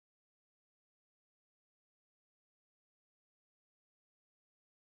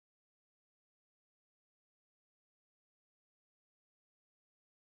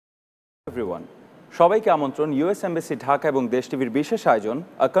Everyone, সবাইকে আমন্ত্রণ US embassy Dhaka এবং দেশ টিভির বিশেষ আয়োজন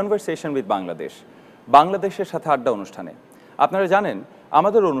আ কনভারসেশন উইথ বাংলাদেশ বাংলাদেশের সাথে আড্ডা অনুষ্ঠানে। আপনারা জানেন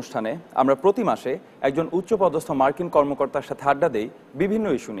আমাদের অনুষ্ঠানে আমরা প্রতি মাসে একজন উচ্চপদস্থ মার্কিন কর্মকর্তার সাথে আড্ডা দেই বিভিন্ন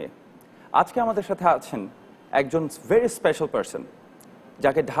ইস্যু নিয়ে। আজকে আমাদের সাথে আছেন একজন ভেরি স্পেশাল পারসন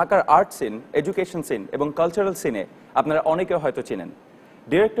যাকে ঢাকার আর্ট সিন, এডুকেশন সিন এবং কালচারাল সিনে আপনারা অনেকে হয়তো চিনেন।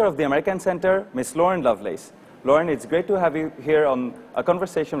 Director of the American Center, Ms. Lauren Lovelace. Lauren, it's great to have you here on A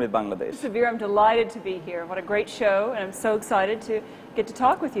Conversation with Bangladesh. Sabir, I'm delighted to be here. What a great show, and I'm so excited to get to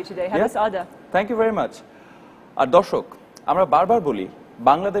talk with you today. Habis Ada. Thank you very much. আর দর্শক, আমরা বারবার বলি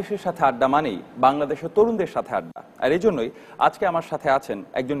বাংলাদেশের সাথে আড্ডা মানেই বাংলাদেশের তরুণদের সাথে আড্ডা। আর এই জন্যই আজকে আমার সাথে আছেন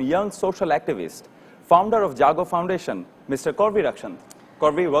একজন young social activist, founder of Jago foundation, Mr. Korvi Rakshand.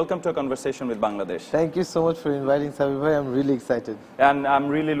 Korvi, welcome to A Conversation with Bangladesh. Thank you so much for inviting Sabir bhai. I'm really excited. And I'm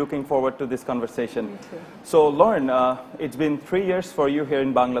really looking forward to this conversation. Me too. So, Lauren, it's been 3 years for you here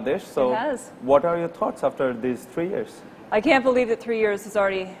in Bangladesh. So, It has. What are your thoughts after these 3 years? I can't believe that 3 years has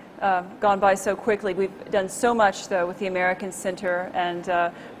already gone by so quickly. We've done so much, though, with the American Center and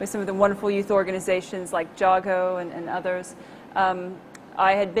with some of the wonderful youth organizations like Jago and others.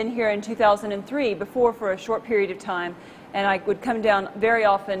 I had been here in 2003 before for a short period of time, and I would come down very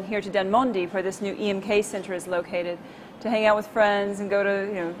often here to Dhanmondi, where this new EMK Center is located, to hang out with friends and go to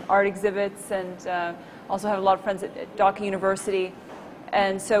art exhibits, and also have a lot of friends at Dhaka University.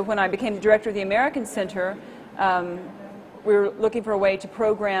 And so when I became the director of the American Center, we were looking for a way to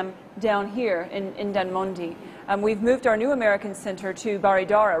program down here in Dhanmondi. We've moved our new American Center to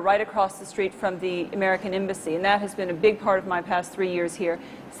Baridara, right across the street from the American Embassy, and that has been a big part of my past 3 years here,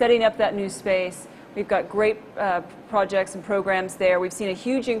 setting up that new space. We've got great projects and programs there. We've seen a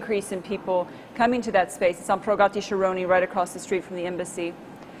huge increase in people coming to that space. It's on Pragati Sharoni, right across the street from the embassy.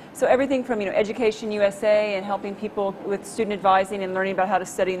 So everything from Education USA and helping people with student advising and learning about how to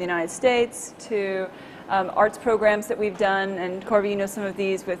study in the United States to arts programs that we've done. And Korvi, you know some of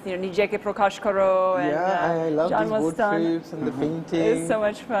these with Nijeke Prakash Karo and I love John these boat Wastan. trips and the painting. It's so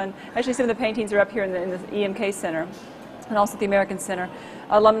much fun. Actually, some of the paintings are up here in the EMK Center and also at the American Center.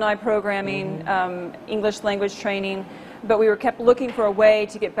 Alumni programming, English language training, but we were kept looking for a way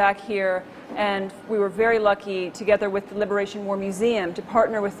to get back here, and we were very lucky, together with the Liberation War Museum, to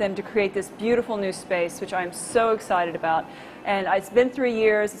partner with them to create this beautiful new space, which I'm so excited about. And it's been 3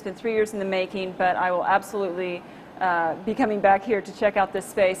 years, it's been 3 years in the making, but I will absolutely be coming back here to check out this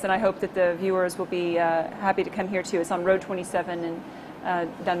space, and I hope that the viewers will be happy to come here too. It's on Road 27 in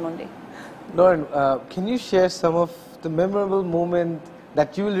Dhanmondi. Lauren, can you share some of the memorable moment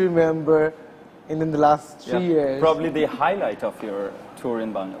that you will remember in the last 3 years? Probably the highlight of your tour in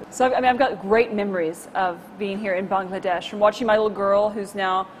Bangladesh. So I've got great memories of being here in Bangladesh, from watching my little girl, who's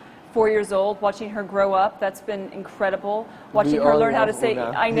now 4 years old, watching her grow up. That's been incredible. Watching her learn how to say,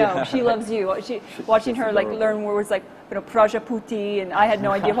 I know, she loves you. Watching her learn words like Prajaputi, and I had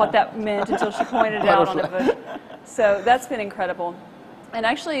no idea what that meant until she pointed it out on a bush. So that's been incredible. And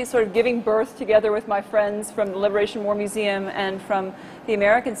actually sort of giving birth together with my friends from the Liberation War Museum and from the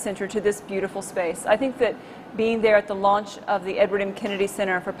American Center to this beautiful space. I think that being there at the launch of the Edward M. Kennedy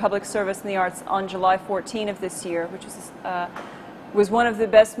Center for Public Service in the Arts on July 14 of this year, which was one of the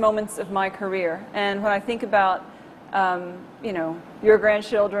best moments of my career. And when I think about your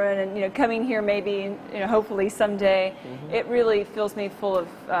grandchildren and coming here maybe hopefully someday, it really fills me full of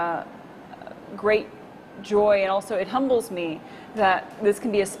great joy, and also it humbles me that this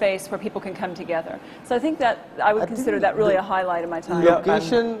can be a space where people can come together. So I think that I would consider that really a highlight of my time.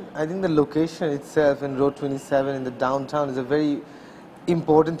 I think the location itself in Road 27 in the downtown is a very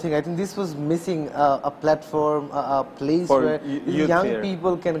important thing. I think this was missing a platform, a place where young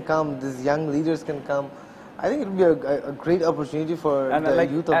people can come, these young leaders can come. I think it would be a great opportunity for the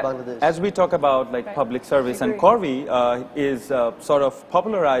youth of Bangladesh. As we talk about public service, and Korvi is sort of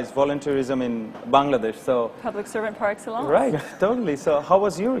popularized volunteerism in Bangladesh. So public servant par excellence. Right, totally. So how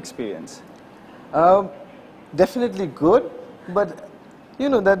was your experience? Definitely good, but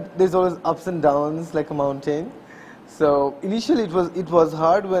that there's always ups and downs like a mountain. So initially it was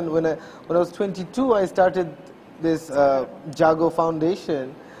hard. When I was 22, I started this Jago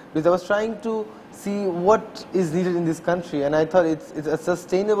Foundation because I was trying to see what is needed in this country, and I thought it's a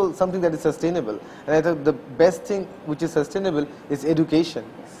something that is sustainable, and I thought the best thing which is sustainable is education.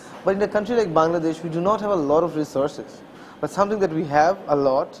 But in a country like Bangladesh, we do not have a lot of resources, but something that we have a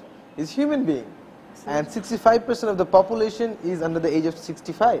lot is human being, and 65% of the population is under the age of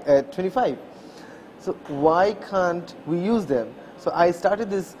 25. So why can't we use them? So I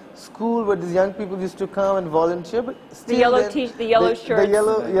started this school where these young people used to come and volunteer, but still the yellow shirt, the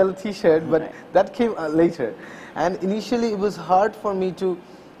yellow T-shirt, but that came later. And initially it was hard for me to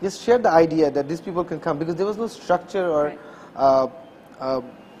just shared the idea that these people can come, because there was no structure or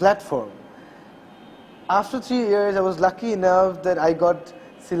platform. After 3 years, I was lucky enough that I got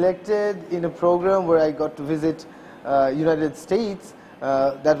selected in a program where I got to visit United States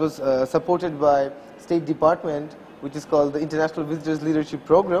that was supported by State Department, which is called the International Visitors Leadership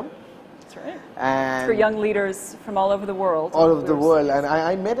Program. That's right. And it's for young leaders from all over the world. All over the world. And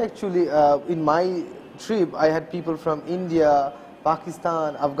I met actually, in my trip, I had people from India,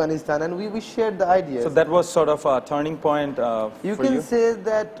 Pakistan, Afghanistan, and we shared the ideas. So that was sort of a turning point for you? You can say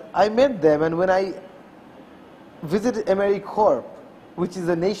that I met them, and when I visited AmeriCorps, which is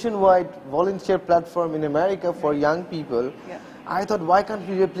a nationwide volunteer platform in America for young people, I thought, why can't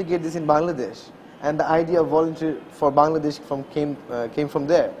we replicate this in Bangladesh? And the idea of Volunteer for Bangladesh came from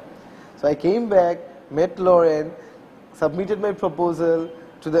there. So I came back, met Lauren, submitted my proposal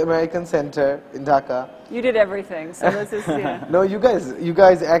to the American Center in Dhaka. You did everything, so this is, No, you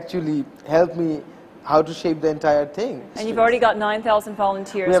guys actually helped me how to shape the entire thing. And you've already got 9,000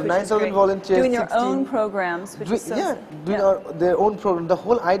 volunteers. We have 9,000 volunteers. Doing their own programs, which is so doing their own program. The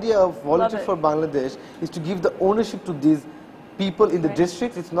whole idea of Volunteer for Bangladesh is to give the ownership to these people in the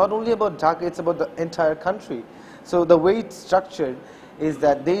district. It's not only about Dhaka, it's about the entire country. So the way it's structured is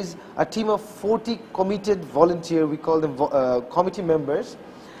that there's a team of 40 committed volunteers, we call them committee members,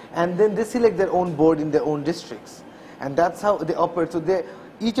 and then they select their own board in their own districts. And that's how they operate. So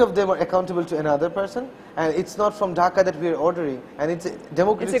each of them are accountable to another person, and it's not from Dhaka that we are ordering, and it's a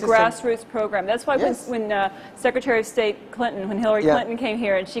democratic system. Grassroots program. That's why when Secretary of State Clinton, when Hillary Clinton came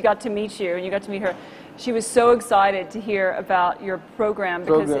here and she got to meet you and you got to meet her, she was so excited to hear about your program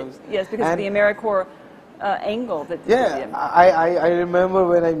because of the AmeriCorps angle. I remember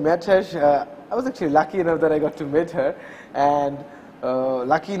when I met her, I was actually lucky enough that I got to meet her, and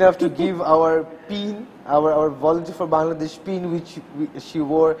lucky enough to give our pin, our Volunteer for Bangladesh pin, which she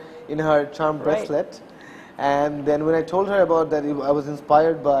wore in her charm bracelet. And then when I told her about that, I was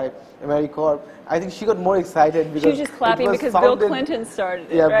inspired by AmeriCorps. I think she got more excited because she was just clapping because Bill Clinton started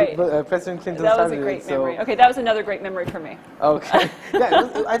it. Yeah, President Clinton started it. That was a great memory. Okay, that was another great memory for me. Okay,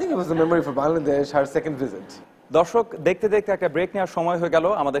 I think it was a memory for Bangladesh, her second visit. দর্শক দেখতে দেখতে একটা break নেওয়ার সময় হয়ে গেল,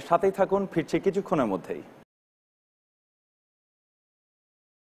 আমাদের সাথেই থাকুন, ফিরছি কিছুক্ষণের মধ্যেই।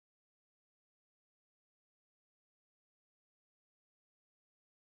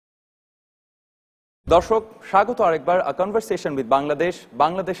 দর্শক স্বাগত আরেকবার আ কনভারসেশন উইথ বাংলাদেশ,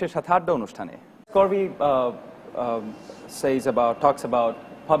 বাংলাদেশের সাথে আড্ডা অনুষ্ঠানে। Korvi talks about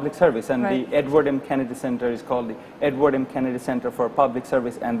public service, and the Edward M. Kennedy Center is called the Edward M. Kennedy Center for Public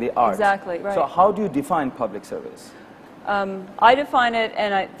Service and the Arts. Exactly, right. So how do you define public service? I define it,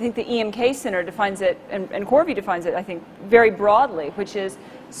 and I think the EMK Center defines it, and Korvi defines it, I think, very broadly, which is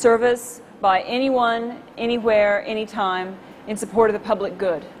service by anyone, anywhere, anytime, in support of the public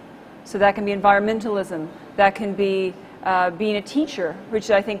good. So that can be environmentalism, that can be being a teacher, which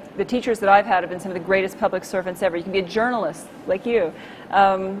I think the teachers that I've had have been some of the greatest public servants ever. You can be a journalist, like you.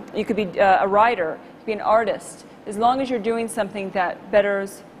 You could be a writer, you could be an artist. As long as you're doing something that betters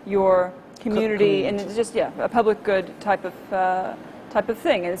your community, and it's just, a public good type of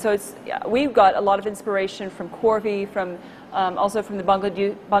thing. And so we've got a lot of inspiration from Korvi, also from the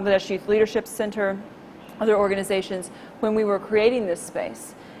Bangladesh Youth Leadership Center, other organizations, when we were creating this space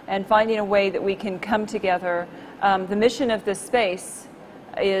and finding a way that we can come together. The mission of this space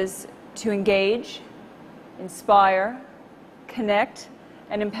is to engage, inspire, connect,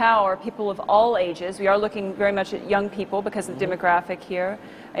 and empower people of all ages. We are looking very much at young people because of the demographic here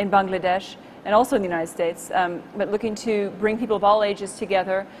in Bangladesh and also in the United States, but looking to bring people of all ages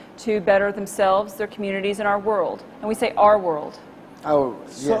together to better themselves, their communities, and our world. And we say our world. Oh,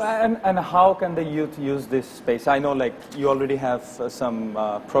 yes. So, and how can the youth use this space? I know, like, you already have some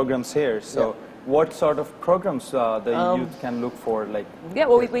programs here, so what sort of programs the youth can look for? Like,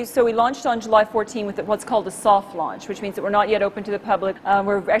 so we launched on July 14 with what's called a soft launch, which means that we're not yet open to the public.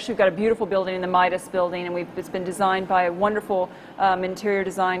 We've actually got a beautiful building in the Midas building, and it's been designed by a wonderful interior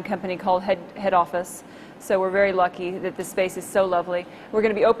design company called Head Office. So we're very lucky that the space is so lovely. We're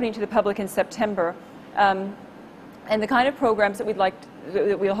going to be opening to the public in September. And the kind of programs that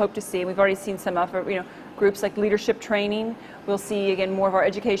we'll hope to see, and we've already seen some of, groups like leadership training. We'll see, again, more of our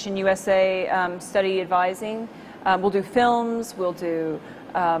Education USA study advising. We'll do films. We'll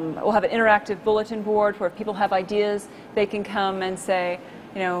have an interactive bulletin board where if people have ideas, they can come and say,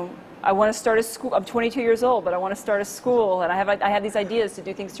 I want to start a school. I'm 22 years old, but I want to start a school, and I have these ideas to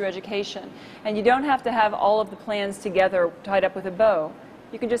do things through education. And you don't have to have all of the plans together tied up with a bow.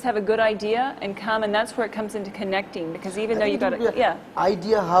 You can just have a good idea and come, and that's where it comes into connecting, because even though you've got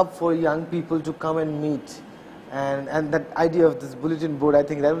idea hub for young people to come and meet And that idea of this bulletin board, I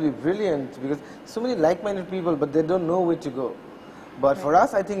think that would be brilliant, because so many like-minded people, but they don't know where to go. But for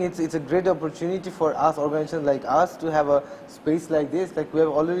us, I think it's a great opportunity for us, organizations like us, to have a space like this. Like, we have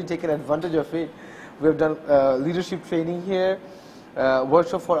already taken advantage of it. We have done leadership training here,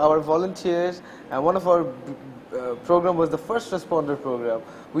 workshop for our volunteers, and one of our program was the first responder program,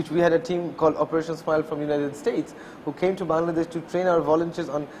 which we had a team called Operation Smile from United States who came to Bangladesh to train our volunteers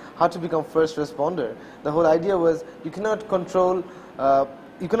on how to become first responder. The whole idea was you cannot control,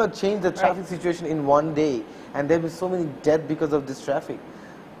 you cannot change the traffic situation in one day, and there will be so many deaths because of this traffic.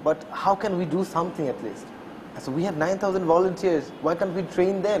 But how can we do something at least? So we have 9,000 volunteers. Why can't we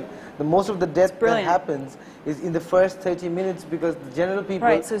train them? The most of the death that happens is in the first 30 minutes, because the general people...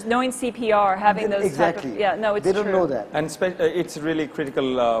 Right, so knowing CPR, having those exactly. type of... Yeah, no, it's They don't true. know that. And it's really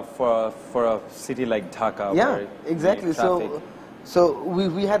critical for a city like Dhaka. Yeah, where exactly. traffic. So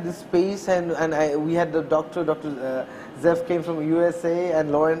we had this space, and we had the Dr. Zef came from USA,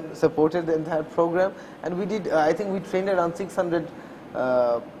 and Lauren supported the entire program. And we did, I think we trained around 600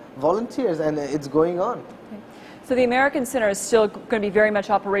 volunteers, and it's going on. So the American Center is still going to be very much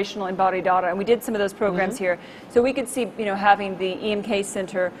operational in Baridara, and we did some of those programs here. So we could see, having the EMK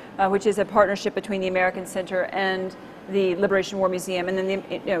Center, which is a partnership between the American Center and the Liberation War Museum, and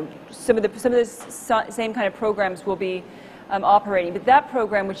then some of the same kind of programs will be operating. But that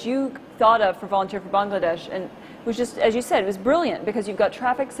program, which you thought of for Volunteer for Bangladesh, and was just, as you said, it was brilliant, because you've got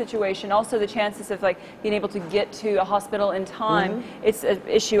traffic situation, also the chances of being able to get to a hospital in time. It's an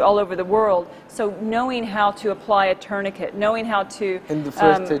issue all over the world. So knowing how to apply a tourniquet, knowing how to in the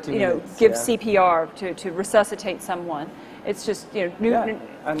first 30 minutes, give CPR to resuscitate someone, it's just and brilliant.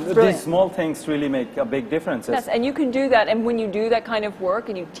 these small things really make a big difference. Yes, and you can do that, and when you do that kind of work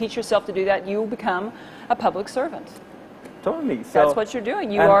and you teach yourself to do that, you become a public servant. Totally. So, that's what you're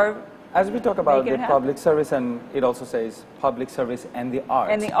doing. You are. As we talk about the public service, and it also says public service and the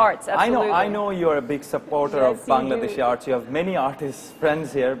arts. And the arts, absolutely. I know you're a big supporter of Bangladeshi arts. You have many artists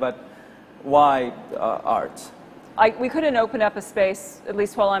friends here, but why arts? We couldn't open up a space, at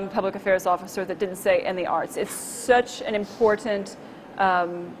least while I'm a public affairs officer, that didn't say "and the arts." It's such an important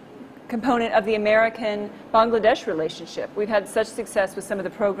component of the American-Bangladesh relationship. We've had such success with some of the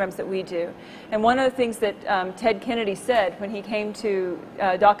programs that we do. And one of the things that Ted Kennedy said when he came to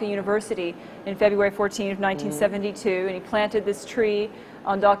Dhaka University in February 14 of 1972, and he planted this tree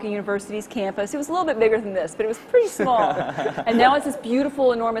on Dhaka University's campus. It was a little bit bigger than this, but it was pretty small. And now it's this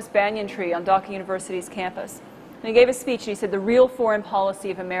beautiful, enormous banyan tree on Dhaka University's campus. And he gave a speech, and he said, the real foreign policy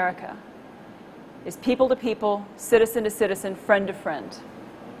of America is people to people, citizen to citizen, friend to friend.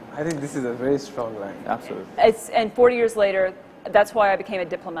 I think this is a very strong line. Absolutely. And 40 years later, that's why I became a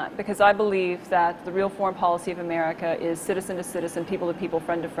diplomat, because I believe that the real foreign policy of America is citizen to citizen, people to people,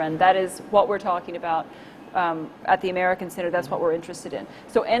 friend to friend. That is what we're talking about at the American Center. That's what we're interested in.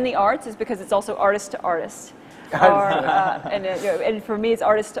 So, and the arts is because it's also artist to artist. And for me, it's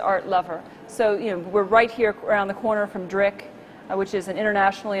artist to art lover. So, we're right here around the corner from DRIC, which is an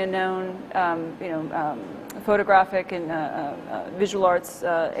internationally known, photographic and visual arts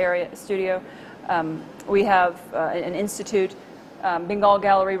studio. We have an institute, Bengal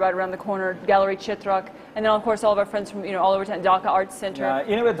Gallery right around the corner, Gallery Chitrak, and then of course all of our friends from all over town, Dhaka Arts Center.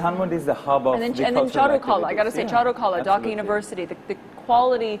 In a way, Dhanmondi is the hub of and then Charukala. I got to say Charukala, Dhaka University, the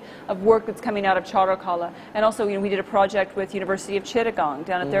quality of work that's coming out of Charukala, and also we did a project with University of Chittagong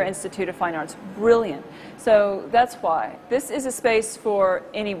down at their Institute of Fine Arts. Brilliant. So that's why this is a space for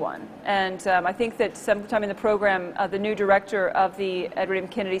anyone, and I think that sometime in the program, the new director of the Edward M.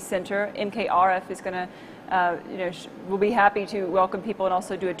 Kennedy Center, M.K. Aaref, is going to. We'll be happy to welcome people and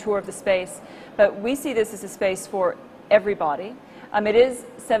also do a tour of the space. But we see this as a space for everybody. It is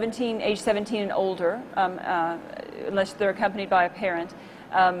age 17 and older, unless they're accompanied by a parent,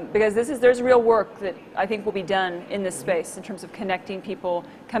 because there's real work that I think will be done in this space in terms of connecting people,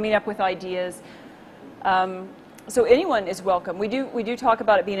 coming up with ideas. So anyone is welcome. We do talk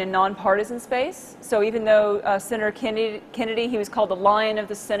about it being a nonpartisan space. So even though Senator Kennedy, he was called the Lion of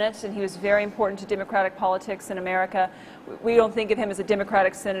the Senate, and he was very important to democratic politics in America, we don't think of him as a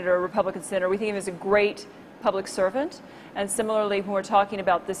Democratic senator or a Republican senator. We think of him as a great public servant. And similarly, when we're talking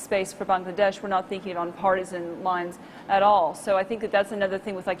about this space for Bangladesh, we're not thinking on partisan lines at all. So I think that that's another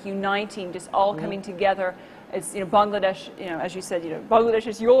thing with uniting, just all coming together. It's Bangladesh, as you said, Bangladesh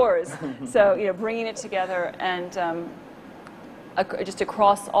is yours. So bringing it together and just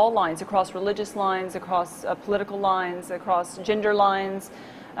across all lines, across religious lines, across political lines, across gender lines.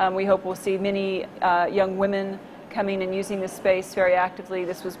 We hope we'll see many young women coming and using this space very actively.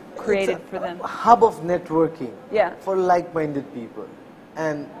 This was created for them. A hub of networking for like-minded people,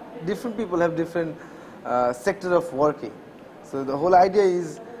 and different people have different sector of working. So the whole idea is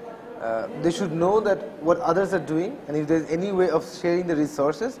they should know that what others are doing, and if there's any way of sharing the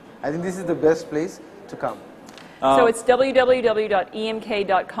resources, I think this is the best place to come. So it's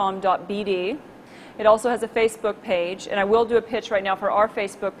www.emk.com.bd. It also has a Facebook page, and I will do a pitch right now for our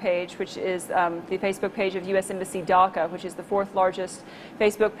Facebook page, which is the Facebook page of U.S. Embassy Dhaka, which is the 4th largest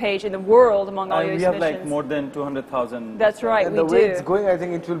Facebook page in the world among all U.S. we have missions. like more than 200,000. That's right, And we the way do. it's going, I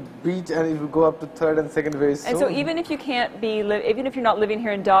think it will beat, and it will go up to 3rd and 2nd very soon. And so even if you can't be, even if you're not living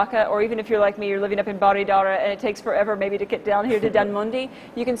here in Dhaka, or even if you're like me, you're living up in Baridara, and it takes forever maybe to get down here to Dhanmondi,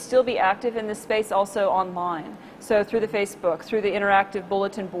 you can still be active in this space also online. So through the Facebook, through the interactive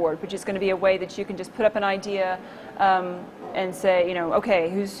bulletin board, which is going to be a way that you can just put up an idea and say, you know, okay,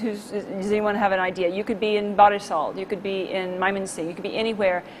 does anyone have an idea? You could be in Barisal, you could be in Mymensingh, you could be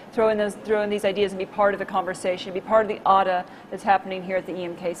anywhere, throw in these ideas and be part of the conversation, be part of the ADA that's happening here at the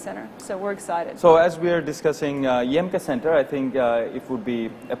EMK Center. So we're excited. So as we are discussing EMK Center, I think it would be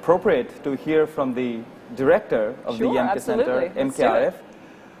appropriate to hear from the director of the EMK Center, M.K. Aaref.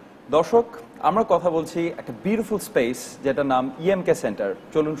 দর্শক, আমরা কথা বলছি একটা beautiful space যেটার নাম EMK centre.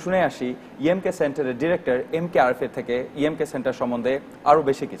 চলুন শুনে আসি ইএমকে সেন্টারের ডিরেক্টর এম.কে. আরেফের থেকে ইএমকে সেন্টার সম্বন্ধে আরও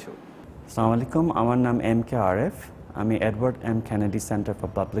বেশি কিছু। আসসালামু আলাইকুম, আমার নাম এম.কে. আরেফ। আমি Edward M Kennedy centre for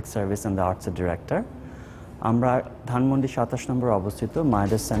public service and the আর্টসের ডিরেক্টর। আমরা ধানমন্ডি 27 নম্বর অবস্থিত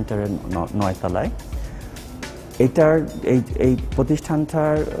মাইডাস সেন্টারের 9 তলায়। এই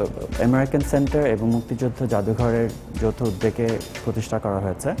প্রতিষ্ঠানটার আমেরিকান সেন্টার এবং মুক্তিযুদ্ধ জাদুঘরের যৌথ উদ্যোগে প্রতিষ্ঠা করা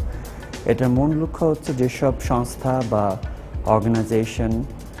হয়েছে। এটার মূল লক্ষ্য হচ্ছে যেসব সংস্থা বা অর্গানাইজেশন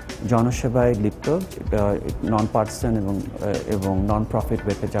জনসেবায় লিপ্ত, নন পার্টিসান এবং নন প্রফিট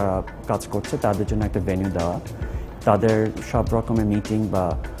ওয়েতে যারা কাজ করছে তাদের জন্য একটা ভেন্যু দেওয়া, তাদের সব রকমের মিটিং বা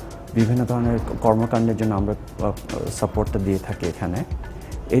বিভিন্ন ধরনের কর্মকাণ্ডের জন্য আমরা সাপোর্টটা দিয়ে থাকি এখানে।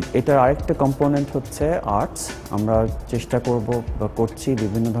 এটার আরেকটা কম্পোনেন্ট হচ্ছে আর্টস। আমরা চেষ্টা করছি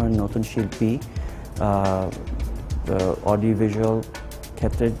বিভিন্ন ধরনের নতুন শিল্পী, অডিও ভিজুয়াল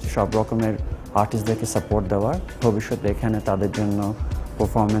ক্ষেত্রে সব রকমের আর্টিস্টদেরকে সাপোর্ট দেওয়ার। ভবিষ্যতে এখানে তাদের জন্য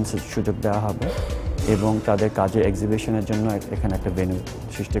পারফরমেন্সের সুযোগ দেওয়া হবে এবং তাদের কাজের এক্সিবিশনের জন্য এখানে একটা ভেন্যু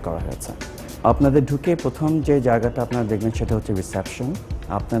সৃষ্টি করা হয়েছে। আপনাদের ঢুকে প্রথম যে জায়গাটা আপনারা দেখবেন সেটা হচ্ছে রিসেপশন।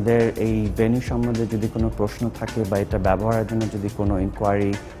 আপনাদের এই ভেন্যু সম্বন্ধে যদি কোনো প্রশ্ন থাকে বা এটা ব্যবহারের জন্য যদি কোনো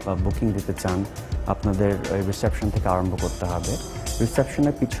ইনকোয়ারি বা বুকিং দিতে চান, আপনাদের ওই রিসেপশন থেকে আরম্ভ করতে হবে।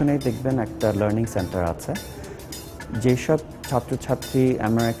 রিসেপশনের পিছনেই দেখবেন একটা লার্নিং সেন্টার আছে। যেসব ছাত্রছাত্রী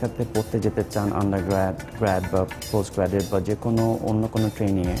আমেরিকাতে পড়তে যেতে চান, গ্র্যাড বা পোস্ট গ্র্যাডুয়েট বা যে কোনো অন্য কোনো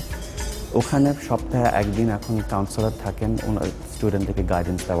ট্রেনিংয়ে, ওখানে সপ্তাহে একদিন এখন কাউন্সিলর থাকেন ওনার স্টুডেন্টদেরকে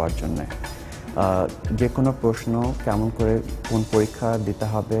গাইডেন্স দেওয়ার জন্যে। যে কোনো প্রশ্ন, কেমন করে কোন পরীক্ষা দিতে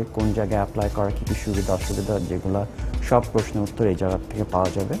হবে, কোন জায়গায় অ্যাপ্লাই করা, কী কী সুবিধা অসুবিধা, যেগুলো সব প্রশ্নের উত্তর এই জায়গা থেকে পাওয়া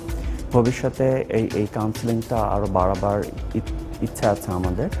যাবে। ভবিষ্যতে এই কাউন্সিলিংটা আরও বাড়াবার ইচ্ছা আছে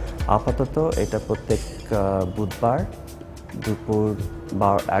আমাদের। আপাতত এটা প্রত্যেক বুধবার দুপুর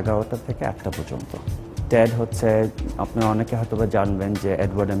 11টা থেকে 1টা পর্যন্ত। টেড হচ্ছে, আপনারা অনেকে হয়তো বা জানবেন যে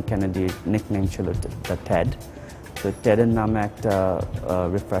এডওয়ার্ড এম কেনেডির নিকনেম ছিল দ্য টেড। তো টেডের নামে একটা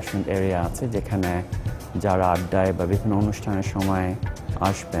রিফ্রেশমেন্ট এরিয়া আছে যেখানে যারা আড্ডায় বা বিভিন্ন অনুষ্ঠানের সময়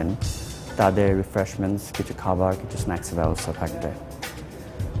আসবেন তাদের রিফ্রেশমেন্টস, কিছু খাবার, কিছু স্ন্যাক্সের ব্যবস্থা থাকবে।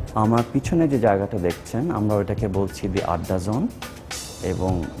 আমার পিছনে যে জায়গাটা দেখছেন আমরা ওইটাকে বলছি দি আড্ডা জোন,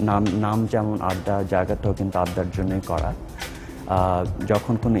 এবং নাম যেমন আড্ডা, জায়গাটাও কিন্তু আড্ডার জন্যই করা।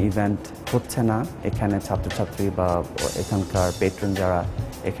 যখন কোনো ইভেন্ট হচ্ছে না, এখানে ছাত্রছাত্রী বা এখানকার পেট্রন যারা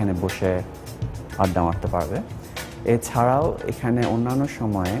এখানে বসে আড্ডা মারতে পারবে। এছাড়াও এখানে অন্যান্য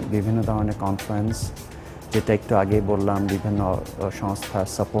সময়ে বিভিন্ন ধরনের কনফারেন্স, যেটা একটু আগেই বললাম, বিভিন্ন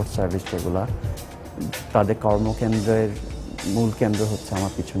সংস্থার সাপোর্ট সার্ভিস, যেগুলো তাদের কর্মকেন্দ্রের মূল কেন্দ্র হচ্ছে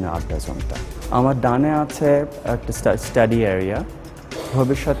আমার পিছনে আড্ডা জোনটা। আমার ডানে আছে একটা স্টাডি এরিয়া।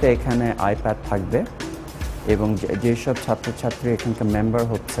 ভবিষ্যতে এখানে আইপ্যাড থাকবে এবং যেসব ছাত্রছাত্রী এখানকার মেম্বার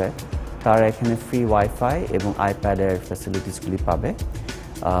হচ্ছে তারা এখানে ফ্রি ওয়াইফাই এবং আইপ্যাডের ফ্যাসিলিটিসগুলি পাবে।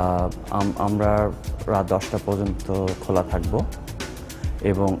 আমরা রাত 10টা পর্যন্ত খোলা থাকবো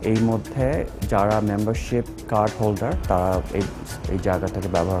এবং এই মধ্যে যারা মেম্বারশিপ কার্ড হোল্ডার তারা এই জায়গাটাকে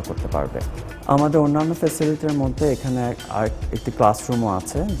ব্যবহার করতে পারবে। আমাদের অন্যান্য ফ্যাসিলিটির মধ্যে এখানে আর একটি ক্লাসরুমও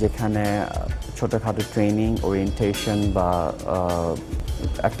আছে যেখানে ছোটোখাটো ট্রেনিং, ওরিয়েন্টেশন বা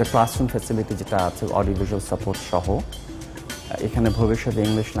একটা ক্লাসরুম ফ্যাসিলিটি যেটা আছে অডিও ভিজুয়াল সাপোর্ট সহ। এখানে ভবিষ্যতে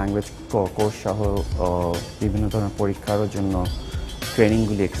ইংলিশ ল্যাঙ্গুয়েজ কোর্স সহ বিভিন্ন ধরনের পরীক্ষার জন্য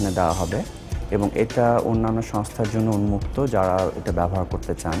ট্রেনিংগুলি এখানে দেওয়া হবে এবং এটা অন্যান্য সংস্থার জন্য উন্মুক্ত যারা এটা ব্যবহার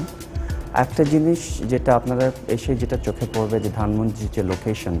করতে চান। একটা জিনিস যেটা আপনারা এসে যেটা চোখে পড়বে, যে ধানমন্ডির যে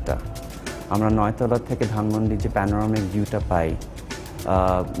লোকেশনটা, আমরা 9 তলা থেকে ধানমন্ডির যে প্যানোরামিক ভিউটা পাই,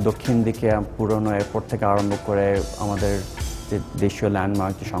 দক্ষিণ দিকে পুরনো এয়ারপোর্ট থেকে আরম্ভ করে আমাদের যে দেশীয়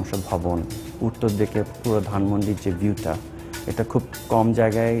ল্যান্ডমার্ক যে সংসদ ভবন, উত্তর দিকে পুরো ধানমন্ডির যে ভিউটা, এটা খুব কম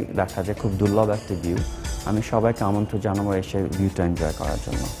জায়গায় দেখা যায়, খুব দুর্লভ একটা ভিউ। আমি সবাইকে আমন্ত্রণ জানাবো এসে ভিউটা এনজয় করার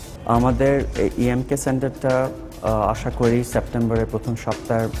জন্য। আমাদের ইএমকে সেন্টারটা আশা করি সেপ্টেম্বরের প্রথম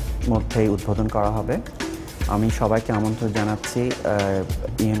সপ্তাহের মধ্যেই উদ্বোধন করা হবে। আমি সবাইকে আমন্ত্রণ জানাচ্ছি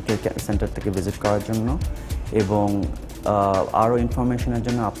ইএমকে সেন্টার থেকে ভিজিট করার জন্য, এবং আরও ইনফরমেশনের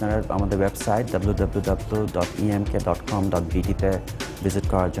জন্য আপনারা আমাদের ওয়েবসাইট www.emk.com.bd-তে ভিজিট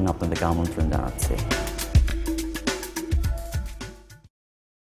করার জন্য আপনাদেরকে আমন্ত্রণ জানাচ্ছি।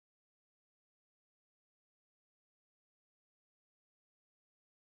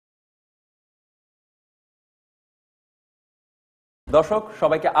 দর্শক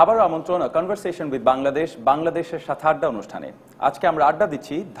সবাইকে আবারও আমন্ত্রণ কনভারসেশন উইথ বাংলাদেশ, বাংলাদেশের সাথে আড্ডা অনুষ্ঠানে। আজকে আমরা আড্ডা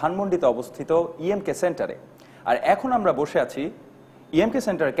দিচ্ছি ধানমন্ডিতে অবস্থিত ইএমকে সেন্টারে। আর এখন আমরা বসে আছি EMK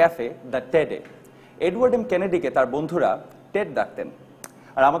centre cafe the টেডে। Edward M কেনেডিকে তার বন্ধুরা টেড ডাকতেন।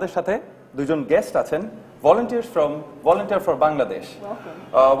 আর আমাদের সাথে দুজন গেস্ট আছেন, Volunteer for Bangladesh.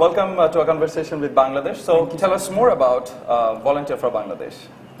 Welcome to a conversation with Bangladesh. So tell us more about Volunteer for Bangladesh.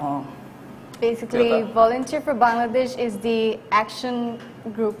 Basically, Volunteer for Bangladesh is the action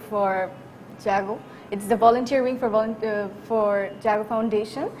group for Jago. It's the volunteer wing for Jago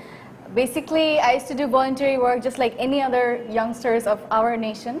Foundation. Basically, I used to do voluntary work just like any other youngsters of our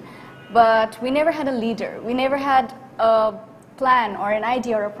nation, but we never had a leader. We never had a plan or an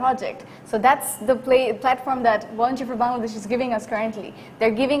idea or a project. So that's the platform that Volunteer for Bangladesh is giving us currently.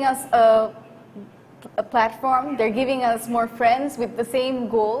 They're giving us a platform, they're giving us more friends with the same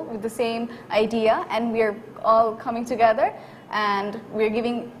goal, with the same idea, and we're all coming together, and we're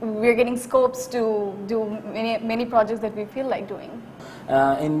getting scopes to do many projects that we feel like doing.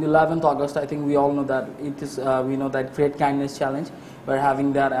 In 11th August, I think we all know that it is, we know that Great Kindness Challenge, we're having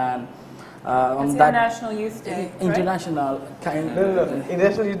that, and on it's that International Youth Day, International No.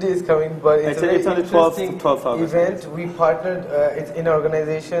 International Youth Day is coming, but it's on the 12th August. event. We partnered, it's in an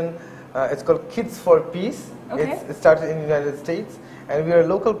organization, it's called Kids for Peace. Okay. It started in the United States, and we are a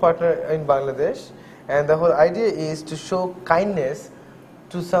local partner in Bangladesh. And the whole idea is to show kindness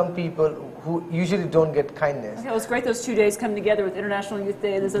to some people who usually don't get kindness. Okay, well, it's great those 2 days come together with International Youth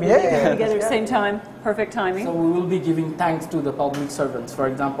Day. There's a Yeah, day coming together at the yeah. same time. Perfect timing. So we will be giving thanks to the public servants, for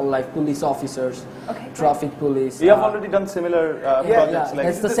example, like police officers, Okay, great. traffic police. You have already done similar projects yeah, like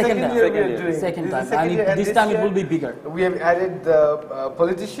it's the This is second time. year we are Second year. doing. Second This is time. the second And year, this time it year will be bigger. We have added the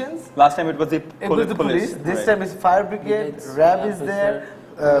politicians. last time it was the It was the police. This right. time it's fire brigade, Brigades, RAB yeah, is for there, sure.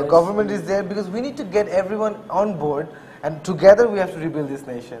 government is there, because we need to get everyone on board, and together we have to rebuild this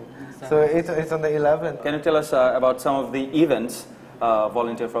nation. So it's on the 11th. Can you tell us about some of the events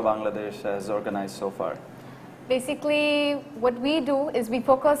Volunteer for Bangladesh has organized so far? Basically, what we do is we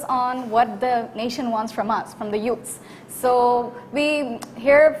focus on what the nation wants from us, from the youths. So we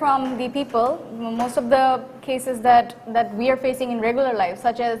hear from the people most of the cases that we are facing in regular life,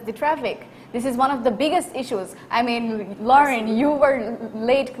 such as the traffic. This is one of the biggest issues. I mean, Lauren, you were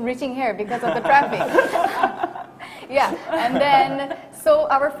late reaching here because of the traffic. Yeah, and then, so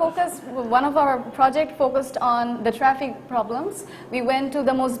our focus, one of our project focused on the traffic problems. We went to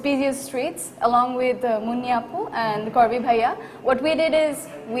the most busiest streets along with Munniapu and Korvi Bhaiya. What we did is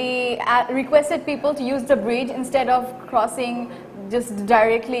we requested people to use the bridge instead of crossing just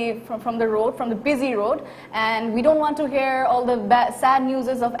directly from the road, from the busy road. And we don't want to hear all the sad news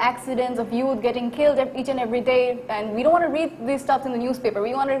of accidents, of youth getting killed each and every day. And we don't want to read these stuff in the newspaper.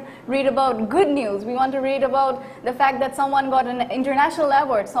 We want to read about good news. We want to read about the fact that someone got an international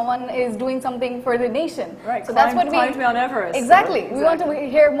award, someone is doing something for the nation. Right, So that's what climbed Mount Everest. Exactly. Right? We want to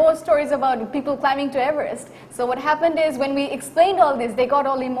hear more stories about people climbing to Everest. So what happened is when we explained all this, they got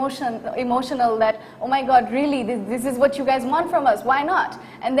all emotional that, oh my God, really, this is what you guys want from us. Why not?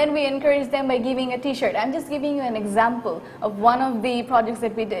 And then we encouraged them by giving a t-shirt. I'm just giving you an example of one of the projects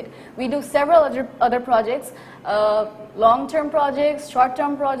that we did. We do several other projects, long-term projects,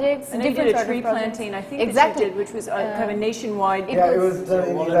 short-term projects, And you did a sort of tree projects. planting, I think, Exactly. that you did, which was kind of a nationwide. Yeah, it was done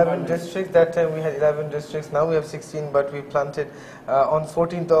in 11 districts. That time we had 11 districts. Now we have 16, but we planted on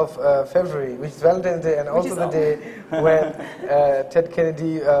 14th of February, which is Valentine's Day, and also the day when Ted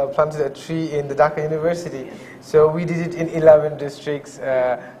Kennedy planted a tree in the Dhaka University. So we did it in 11 districts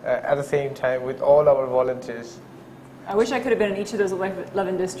at the same time with all our volunteers. I wish I could have been in each of those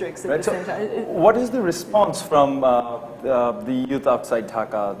 11 districts at Right, the so same time. what is the response from the youth outside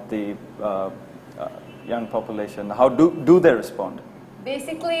Dhaka, the young population? How do they respond?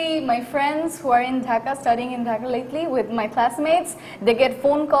 Basically, my friends who are in Dhaka, studying in Dhaka lately, with my classmates, they get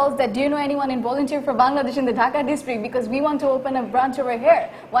phone calls that, do you know anyone in Volunteer for Bangladesh in the Dhaka district? Because we want to open a branch over here.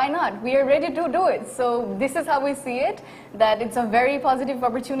 Why not? We are ready to do it. So this is how we see it, that it's a very positive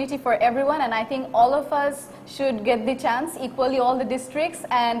opportunity for everyone, and I think all of us should get the chance, equally all the districts,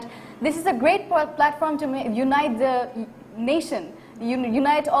 and this is a great platform to unite the nation.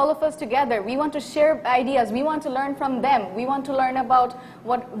 Unite all of us together. We want to share ideas. We want to learn from them. We want to learn about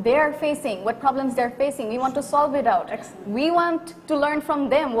what they're facing, what problems they're facing. We want to solve it out. We want to learn from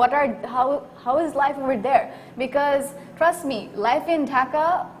them how is life over there. Because trust me, life in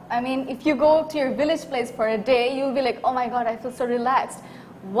Dhaka, I mean, if you go to your village place for a day, you'll be like, oh my God, I feel so relaxed.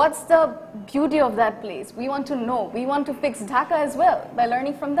 What's the beauty of that place? We want to know. We want to fix Dhaka as well by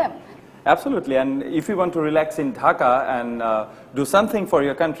learning from them. Absolutely, and if you want to relax in Dhaka and do something for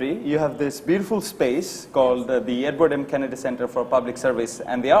your country, you have this beautiful space called the Edward M. Kennedy Center for Public Service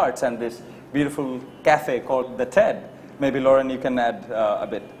and the Arts, and this beautiful cafe called the TED. Maybe Lauren, you can add a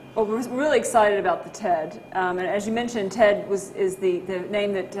bit. Well, we're really excited about the TED, and as you mentioned, TED is the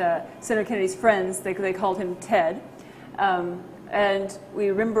name that Senator Kennedy's friends, they called him TED, and we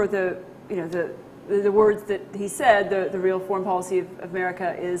remember the words that he said. The real foreign policy of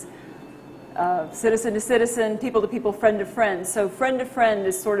America is citizen to citizen, people to people, friend to friend. So friend to friend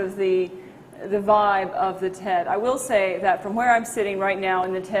is sort of the vibe of the TED. I will say that from where I'm sitting right now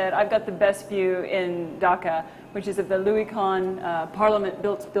in the TED, I've got the best view in Dhaka, which is of the Louis Khan built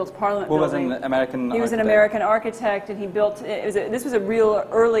Parliament Who was building. an American architect. He was an American architect, and he built. This was a real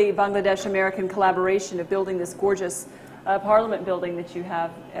early Bangladesh-American collaboration of building this gorgeous Parliament building that you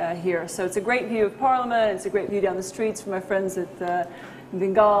have here. So it's a great view of Parliament. It's a great view down the streets from my friends at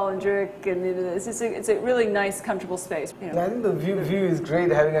Bengal and Drake, and it's a really nice, comfortable space. You know. I think the view is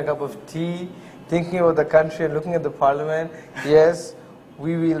great, having a cup of tea, thinking about the country and looking at the Parliament. Yes,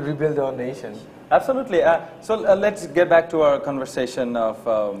 we will rebuild our nation. Absolutely. So let's get back to our conversation of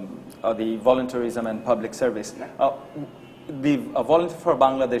the volunteerism and public service. The Volunteer for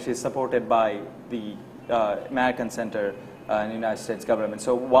Bangladesh is supported by the American Center in the United States government.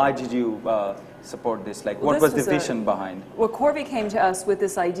 So why did you support this? Like, what was the vision behind? Well, Korvi came to us with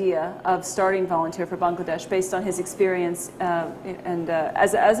this idea of starting Volunteer for Bangladesh based on his experience and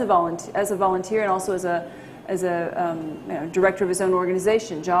as a volunteer and also as a director of his own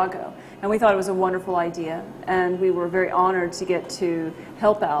organization, Jago. And we thought it was a wonderful idea, and we were very honored to get to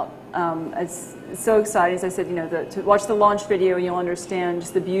help out. It's so exciting, as I said, to watch the launch video and you'll understand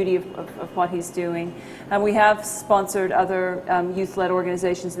just the beauty of what he's doing. And we have sponsored other youth-led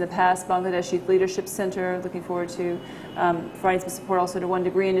organizations in the past, Bangladesh Youth Leadership Center, looking forward to providing some support also to One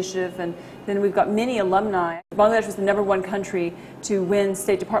Degree Initiative, and then we've got many alumni. Bangladesh was the #1 country to win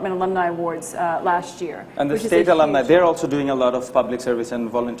State Department Alumni Awards last year. And the state alumni, they're also doing a lot of public service and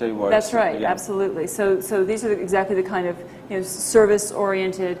voluntary work. That's right, yeah. Absolutely. So these are exactly the kind of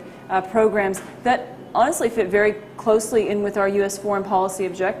service-oriented programs that honestly fit very closely in with our U.S. foreign policy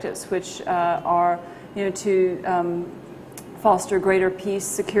objectives, which are to foster greater peace,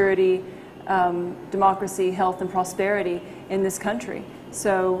 security, democracy, health, and prosperity in this country.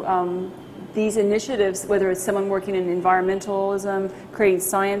 So these initiatives, whether it's someone working in environmentalism, creating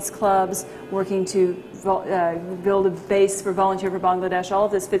science clubs, working to build a base for Volunteer for Bangladesh, all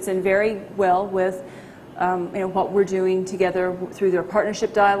of this fits in very well with what we're doing together through their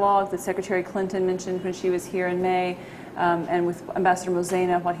partnership dialogue that Secretary Clinton mentioned when she was here in May, and with Ambassador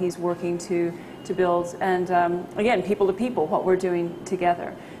Mozena, what he's working to build, and again, people to people, what we're doing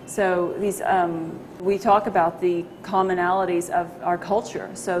together. So these, we talk about the commonalities of our culture,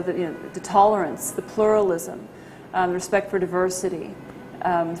 so that the tolerance, the pluralism, respect for diversity,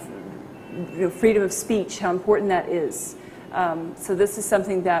 freedom of speech, how important that is. So this is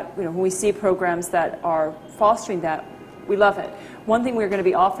something that, when we see programs that are fostering that, we love it. One thing we're going to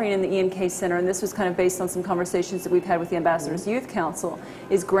be offering in the EMK Center, and this was kind of based on some conversations that we've had with the Ambassador's Youth Council,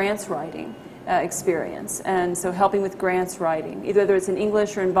 is grants writing experience. And so helping with grants writing, either whether it's in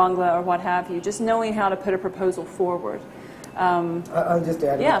English or in Bangla or what have you, just knowing how to put a proposal forward. I'll just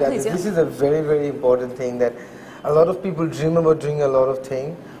add yeah, that. please, This is a very, very important thing that a lot of people dream about doing a lot of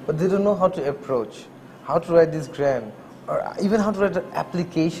things, but they don't know how to approach, how to write this grant, or even how to write an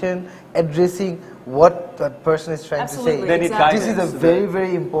application addressing what that person is trying Absolutely, to say. exactly. This is a very,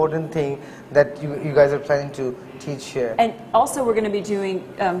 very important thing that you guys are planning to teach here. And also we're going to be doing,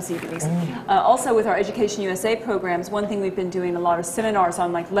 also with our Education USA programs, one thing we've been doing a lot of seminars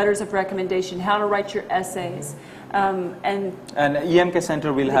on, like letters of recommendation, how to write your essays. And EMK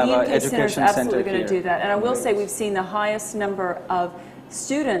Center will have an education center absolutely going to do that. And I will say we've seen the highest number of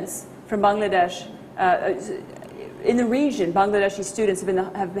students from Bangladesh in the region, Bangladeshi students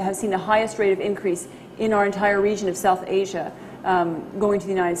have seen the highest rate of increase in our entire region of South Asia going to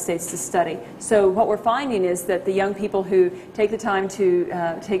the United States to study. So what we're finding is that the young people who take the time to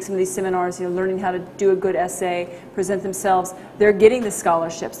take some of these seminars, learning how to do a good essay, present themselves, they're getting the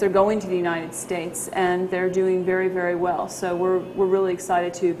scholarships. They're going to the United States, and they're doing very, very well. So we're really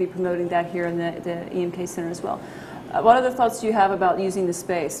excited to be promoting that here in the EMK Center as well. What other thoughts do you have about using the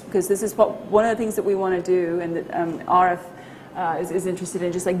space? Because this is one of the things that we want to do, and that Aaref is interested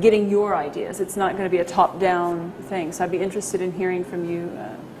in, just like getting your ideas. It's not going to be a top-down thing, so I'd be interested in hearing from you.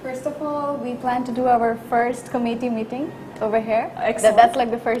 First of all, we plan to do our first committee meeting over here. Excellent. That's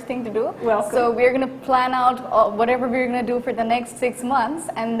like the first thing to do. Welcome. So we're going to plan out whatever we're going to do for the next 6 months,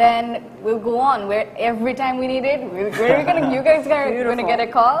 and then we'll go on. Where every time we need it, you guys are going to get a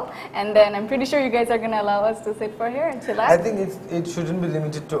call, and then I'm pretty sure you guys are going to allow us to sit for here and chill out. I think it shouldn't be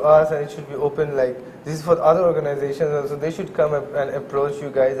limited to us, and it should be open. Like, this is for other organizations also. They should come up and approach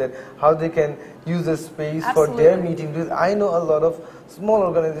you guys and how they can use the space for their meeting. Because I know a lot of small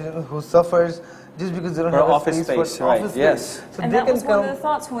organizations who suffers just because they don't have office a space for right? office Yes. space. So And they that can was one of the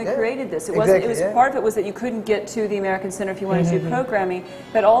thoughts when we created this. It was part of it was that you couldn't get to the American Center if you wanted to do programming,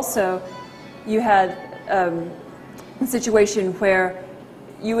 but also you had a situation where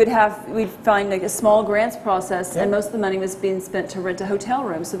we'd find like a small grants process, and most of the money was being spent to rent a hotel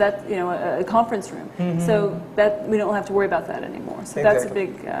room, so that, a conference room. So that we don't have to worry about that anymore. So that's a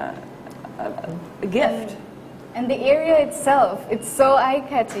big a gift. And the area itself, it's so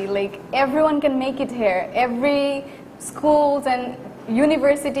eye-catchy. Like, everyone can make it here. Every schools and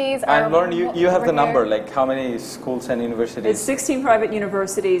universities are. And Lauren, you have the number, here. like how many schools and universities? It's 16 private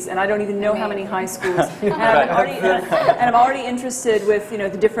universities, and I don't even know how many high schools. And I'm already interested with the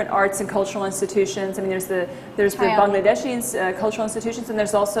different arts and cultural institutions. I mean, there's the Bangladeshi cultural institutions, and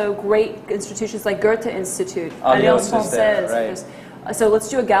there's also great institutions like Goethe Institute, Alliance Française. Right. So let's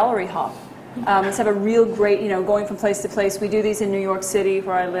do a gallery hop. Let's have a real great, going from place to place. We do these in New York City,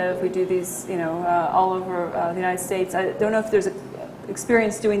 where I live. We do these, all over the United States. I don't know if there's an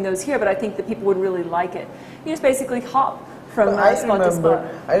experience doing those here, but I think that people would really like it. You just basically hop from spot to spot.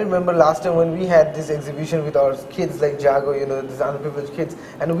 I remember last time when we had this exhibition with our kids like Jago, these underprivileged kids,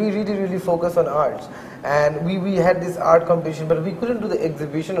 and we really focused on arts. And we had this art competition, but we couldn't do the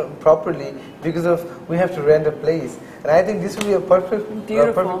exhibition properly because we have to rent a place. And I think this will be a perfect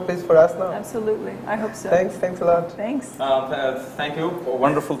place for us now. Absolutely, I hope so. Thanks a lot. Thanks. Thank you,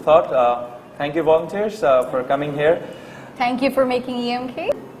 wonderful thought. Thank you, volunteers, for coming here. Thank you for making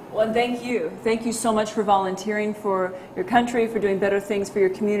EMK. Well, and thank you. Thank you so much for volunteering for your country, for doing better things for your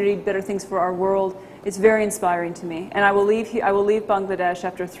community, better things for our world. It's very inspiring to me. And I will leave Bangladesh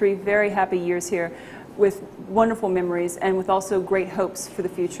after 3 very happy years here with wonderful memories and with also great hopes for the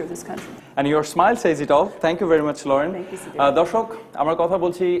future of this country. And your smile says it all. Thank you very much, Lauren. Thank you, Sidhu. দর্শক, আমরা কথা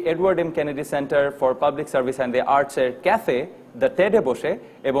বলছি Edward M Kennedy centre for public service and the আর্টসের cafe the টেডে বসে,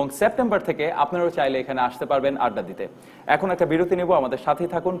 এবং September থেকে আপনারাও চাইলে এখানে আসতে পারবেন আড্ডা দিতে। এখন একটা বিরতি নেব, আমাদের সাথেই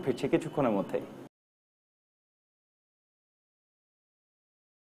থাকুন, ফিরছি কিছুক্ষণের মধ্যেই।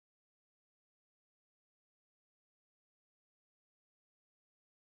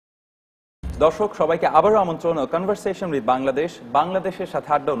 দর্শক সবাইকে আবারও আমন্ত্রণ কনভারসেশন উইথ বাংলাদেশের সাথে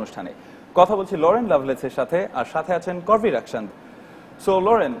আড্ডা অনুষ্ঠানে। কথা বলছি লরেন লাভলেসের সাথে, আর সাথে আছেন করভি রাকশান্দ। So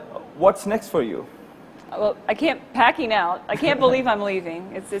Lauren, what's next for you? Well, packing out. I can't believe I'm leaving.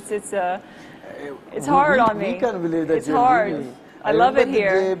 It's hard on me. We can't believe that it's you're hard. leaving. I love it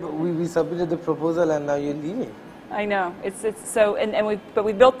here. We submitted the proposal and now you're leaving. I know. It's so, but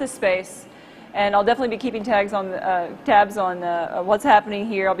we built this space. And I'll definitely be keeping tabs on what's happening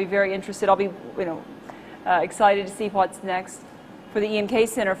here. I'll be very interested. I'll be, excited to see what's next for the EMK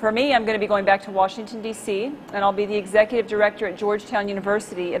Center. For me, I'm going to be going back to Washington, D.C., and I'll be the executive director at Georgetown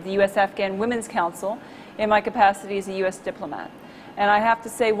University of the U.S.-Afghan Women's Council in my capacity as a U.S. diplomat. And I have to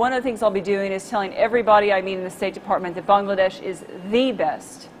say, one of the things I'll be doing is telling everybody I meet in the State Department that Bangladesh is the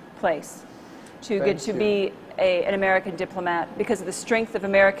best place to get to be an American diplomat because of the strength of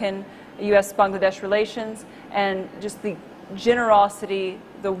American U.S.-Bangladesh relations and just the generosity,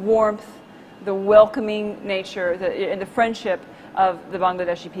 the warmth, the welcoming nature, and the friendship of the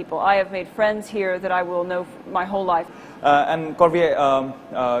Bangladeshi people. I have made friends here that I will know my whole life. And Korvi,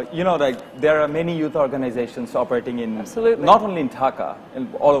 like there are many youth organizations operating in, not only in Dhaka,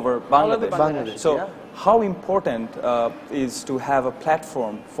 all over Bangladesh. So how important is to have a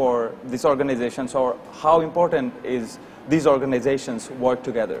platform for these organizations, or how important is these organizations work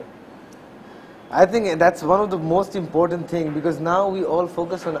together? I think that's one of the most important things, because now we all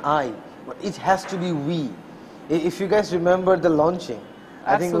focus on I, but it has to be we. If you guys remember the launching,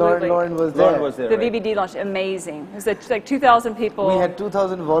 I think Absolutely. Lauren was there. Lauren was there. The right? VBD launch, amazing. It was like 2,000 people. We had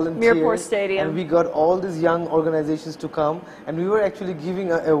 2,000 volunteers, Mirpur Stadium. and we got all these young organizations to come, and we were actually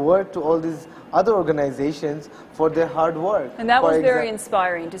giving a word to all these other organizations for their hard work. And that For was very exa-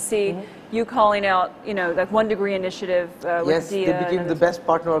 inspiring to see you calling out, you know, like 1 Degree Initiative with Yes, Dia. they became and the best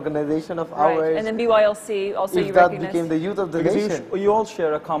partner organization of Right. ours. And then BYLC also you If that recognized. became the youth of the Because nation. you all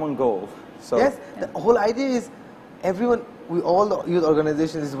share a common goal. So Yes, the whole idea is everyone, all the youth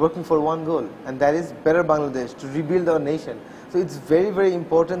organizations is working for one goal, and that is better Bangladesh, to rebuild our nation. So it's very, very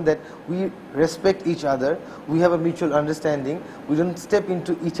important that we respect each other, we have a mutual understanding, we don't step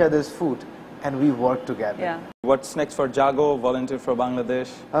into each other's foot, and we work together. Yeah. what's next for Jago, Volunteer for Bangladesh?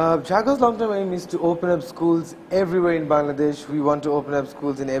 Jago's long-term aim is to open up schools everywhere in Bangladesh. We want to open up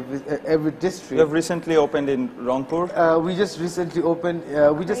schools in every district. You have recently opened in Rangpur. We just recently opened,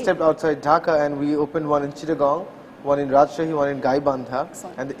 we just stepped outside Dhaka and we opened one in Chittagong, one in Rajshahi, one in Gaibandha.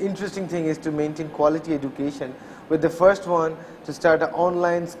 And the interesting thing is to maintain quality education. We're the first one to start an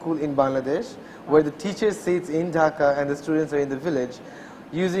online school in Bangladesh where the teacher sits in Dhaka and the students are in the village.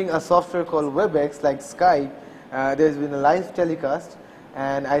 Using a software called WebEx like Skype, there's been a live telecast,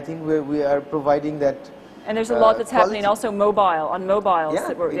 and I think we are providing that. And there's a lot that's happening quality. also on mobiles. Yeah,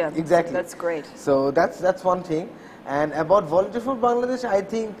 that we're, exactly. That's great. So that's one thing. And about Volunteer for Bangladesh, I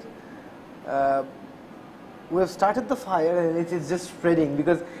think we have started the fire and it is just spreading,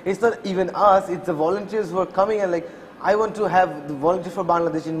 because it's not even us, it's the volunteers who are coming and like, I want to have the Volunteer for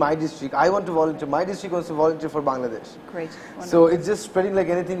Bangladesh in my district. I want to volunteer. My district wants to volunteer for Bangladesh. Great. So it's just spreading like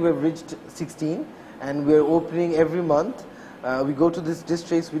anything. We've reached 16 and we're opening every month. We go to these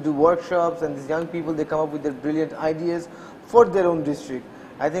districts, we do workshops, and these young people, they come up with their brilliant ideas for their own district.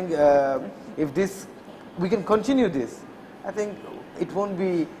 I think if we can continue this, I think it won't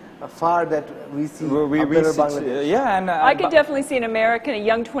be far that we see a better Bangladesh. Yeah, and I could definitely see an American, a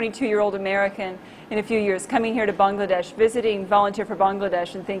young 22-year-old American in a few years coming here to Bangladesh, visiting Volunteer for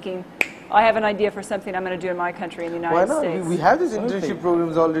Bangladesh and thinking, I have an idea for something I'm going to do in my country, in the United Why not? States. We have these internship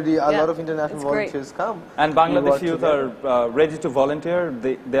programs already. A lot of international it's great. volunteers come. And We Bangladesh work youth together. are ready to volunteer.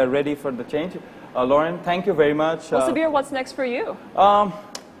 They are ready for the change. Lauren, thank you very much. Well, Sabir, what's next for you?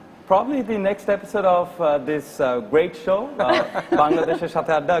 Probably the next episode of this great show, Bangladesh's Sathe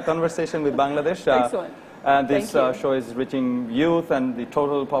Adda, a conversation with Bangladesh. Excellent. And this Thank you. show is reaching youth and the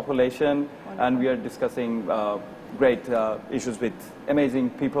total population, and we are discussing great issues with amazing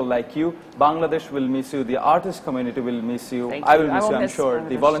people like you. Bangladesh will miss you. The artist community will miss you. Thank I you. will I miss will you, I'm miss sure.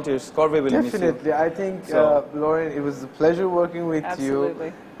 The Bangladesh. volunteers, Korvi will miss you. Definitely. I think, So- Lauren, it was a pleasure working with Absolutely.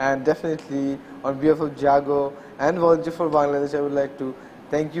 you. And definitely, on behalf of Jago and Volunteer for Bangladesh, I would like to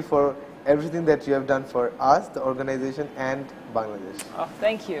thank you for everything that you have done for us, the organization, and Bangladesh. Oh,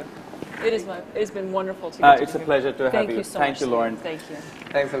 thank you. It's been wonderful to get to It's a you. pleasure to have Thank you. you so Thank much. you, Lauren. Thank you.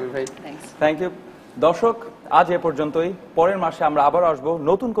 Thanks, everybody. Thanks. Thank you দর্শক আজ এ পর্যন্তই পরের মাসে আমরা আবার আসব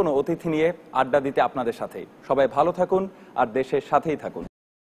নতুন কোনো অতিথি নিয়ে আড্ডা দিতে আপনাদের সাথেই সবাই ভালো থাকুন আর দেশের সাথেই থাকুন